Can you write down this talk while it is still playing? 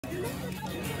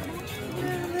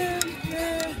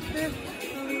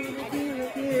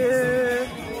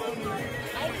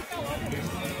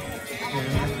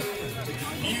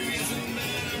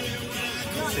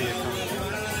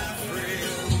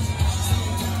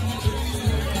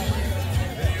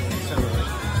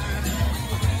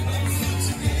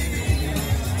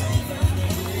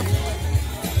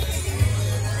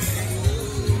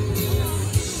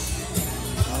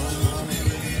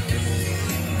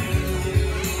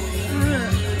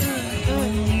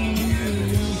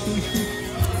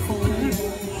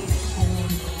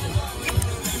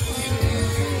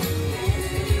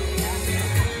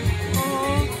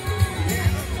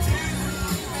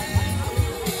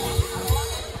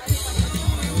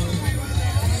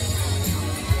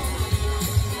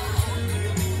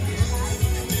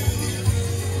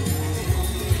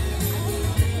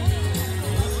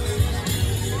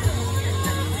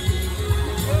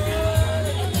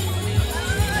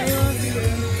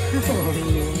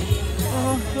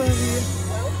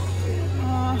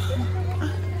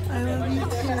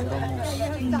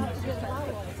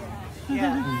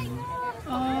Yeah.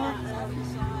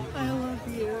 Oh, I love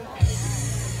you.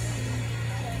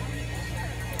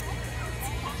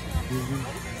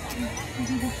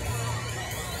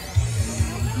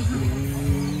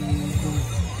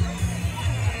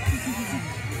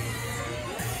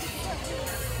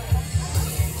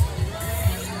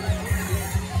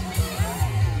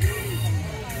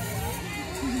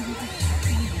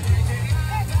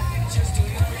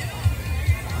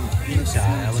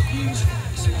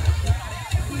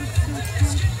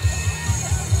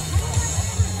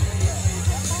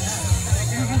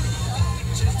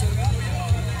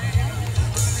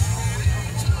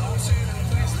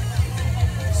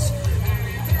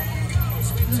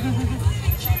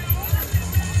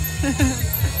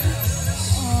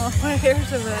 Oh, my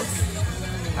hair's a mess.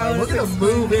 We're going to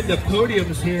move into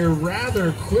podiums here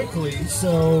rather quickly,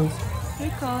 so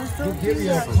we'll give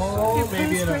you a call,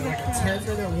 maybe in a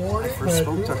 10-minute warning, but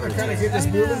we want to kind of get this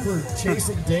moving for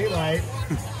chasing daylight.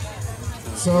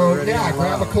 So yeah,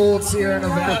 grab a cold Sierra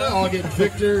Nevada. I'll get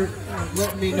Victor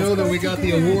letting me know that we got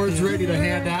the awards ready to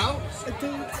hand out. A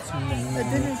dinner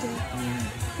date.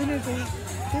 Dinner date.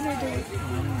 Dinner date.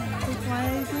 With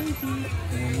my baby.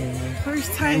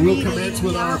 First time We'll commence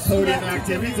with our podium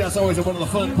activities. That's always one of the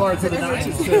fun parts of the night.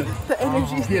 Is to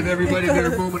give everybody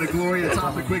their moment of glory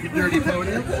atop the quick and dirty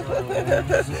podium.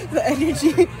 The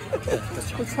energy.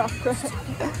 The chakra.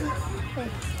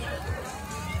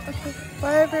 Okay.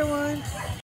 Bye everyone.